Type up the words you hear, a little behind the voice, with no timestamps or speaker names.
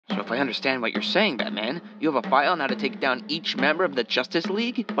if I understand what you're saying, Batman. You have a file on how to take down each member of the Justice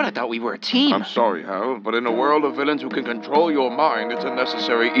League? But I thought we were a team. I'm sorry, Hal, but in a world of villains who can control your mind, it's a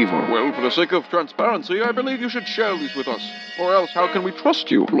necessary evil. Well, for the sake of transparency, I believe you should share these with us. Or else, how can we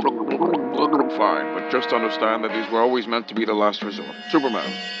trust you? Fine, but just understand that these were always meant to be the last resort. Superman,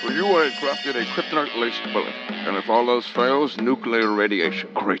 for you I crafted a kryptonite-laced bullet. And if all else fails, nuclear radiation.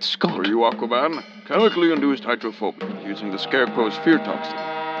 Great Scott. For you, Aquaman, chemically induced hydrophobia, using the Scarecrow's fear toxin.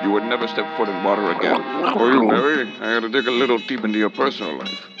 You would never step foot in water again. For you, Barry, I had to dig a little deep into your personal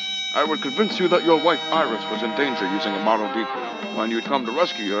life. I would convince you that your wife Iris was in danger using a model decoy. When you'd come to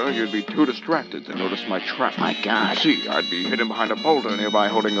rescue her, you'd be too distracted to notice my trap. My God. You see, I'd be hidden behind a boulder nearby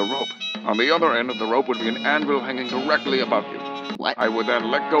holding a rope. On the other end of the rope would be an anvil hanging directly above you. What? I would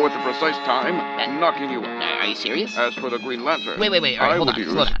then let go at the precise time, knocking you out. Are you serious? As for the Green Lantern... Wait. All right, hold on.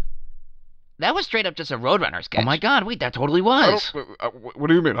 Slow down. That was straight up just a Roadrunner sketch. Oh my God, wait, that totally was. What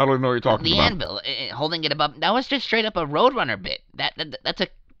do you mean? I don't know what you're talking The about. anvil, holding it above, that was just straight up a Roadrunner bit. That's a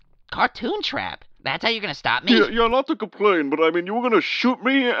cartoon trap. That's how you're gonna stop me? Yeah, not to complain, but I mean, you were gonna shoot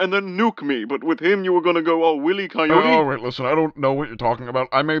me and then nuke me, but with him you were gonna go all Willy Coyote? All right, listen, I don't know what you're talking about.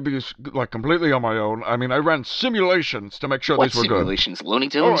 I made these, completely on my own. I mean, I ran simulations to make sure What these were simulations? Looney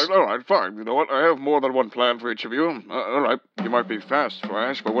Tunes? All right, fine. You know what? I have more than one plan for each of you. All right, you might be fast,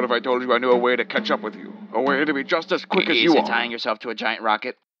 Flash, but what if I told you I knew a way to catch up with you? A way to be just as quick as you Is are? it tying yourself to a giant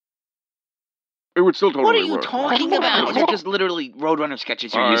rocket? It would still totally What are you work. talking about? These are just literally Roadrunner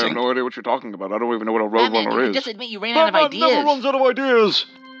sketches you're using. I have no idea what you're talking about. I don't even know what a Batman, Roadrunner you is. just admit you ran out of Batman ideas. never runs out of ideas.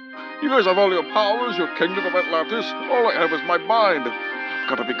 You guys have all your powers, your kingdom of Atlantis. All I have is my mind. I've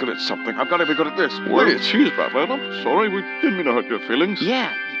got to be good at something. I've got to be good at this. Well, jeez, Batman, I'm sorry. We didn't mean to hurt your feelings.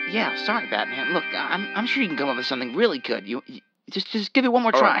 Yeah, sorry, Batman. Look, I'm sure you can come up with something really good. You just give it one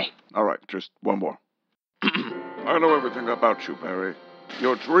more try. All right, just one more. I know everything about you, Barry.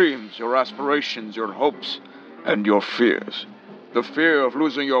 Your dreams, your aspirations, your hopes, and your fears. The fear of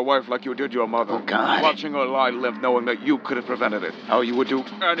losing your wife like you did your mother. Oh, God. Watching her lie live knowing that you could have prevented it. How you would do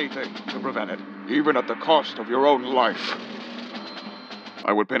anything to prevent it, even at the cost of your own life.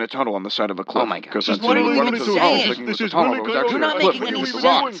 I would paint a tunnel on the side of a cliff. Oh, my God. Because What are you even saying? This is really You're not making any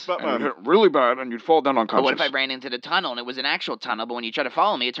sense. And it hit really bad, and you'd fall down unconscious. But what if I ran into the tunnel and it was an actual tunnel, but when you tried to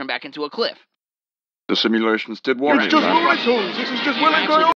follow me, it turned back into a cliff? The simulations did warn you. It's just Looney Tunes. This is just Willy Coyote.